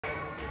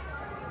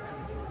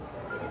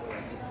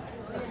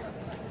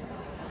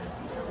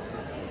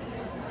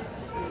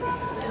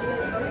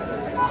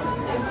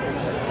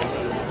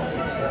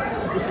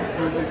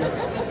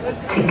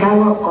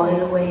Chicago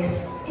always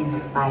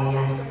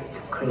inspires us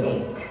to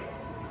create.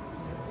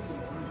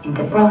 In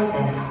the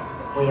process,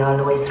 we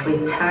always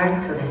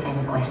return to the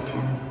same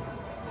question.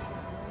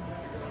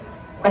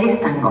 What is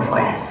tango for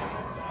us?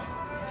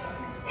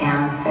 The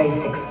answer is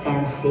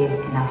extensive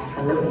and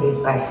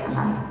absolutely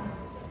personal,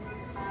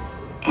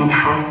 and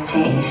has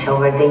changed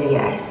over the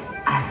years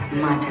as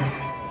much as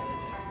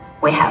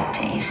we have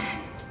changed.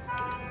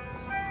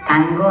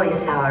 Tango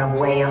is our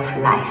way of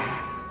life.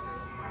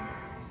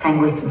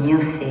 Tango is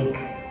music,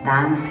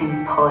 dance,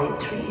 and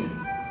poetry.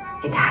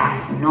 It has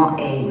no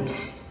age,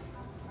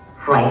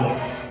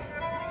 race.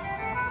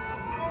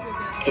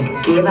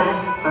 It gives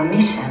us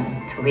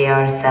permission to be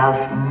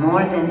ourselves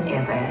more than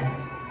ever,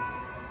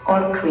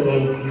 or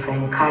create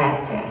different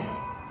characters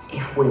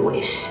if we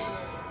wish.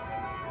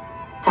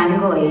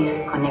 Tango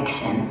is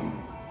connection.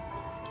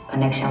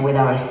 Connection with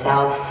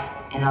ourselves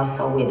and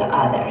also with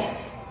others.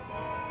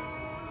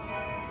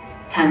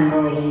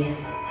 Tango is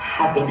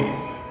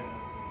happiness,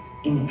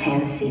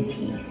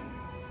 intensity,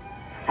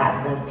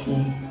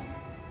 subtlety,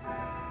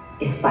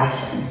 is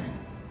passion.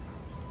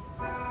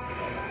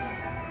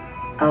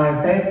 Our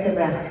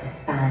vertebrae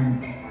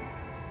expand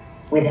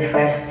with the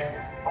first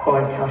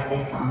chords of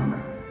the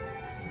song.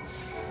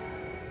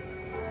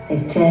 The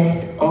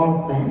chest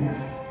opens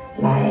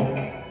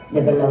like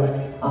the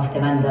bellows of the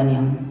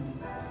bandoneon.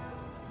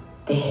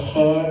 The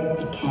head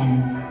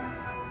becomes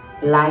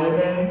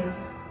lighter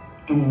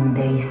and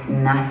there is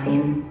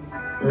nothing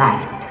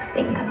left to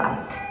think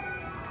about.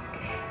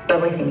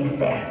 Everything is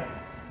there.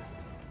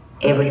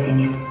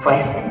 Everything is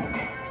present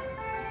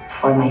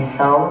for my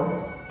soul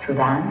to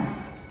dance,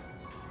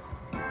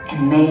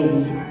 and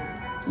maybe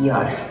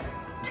yours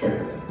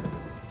too.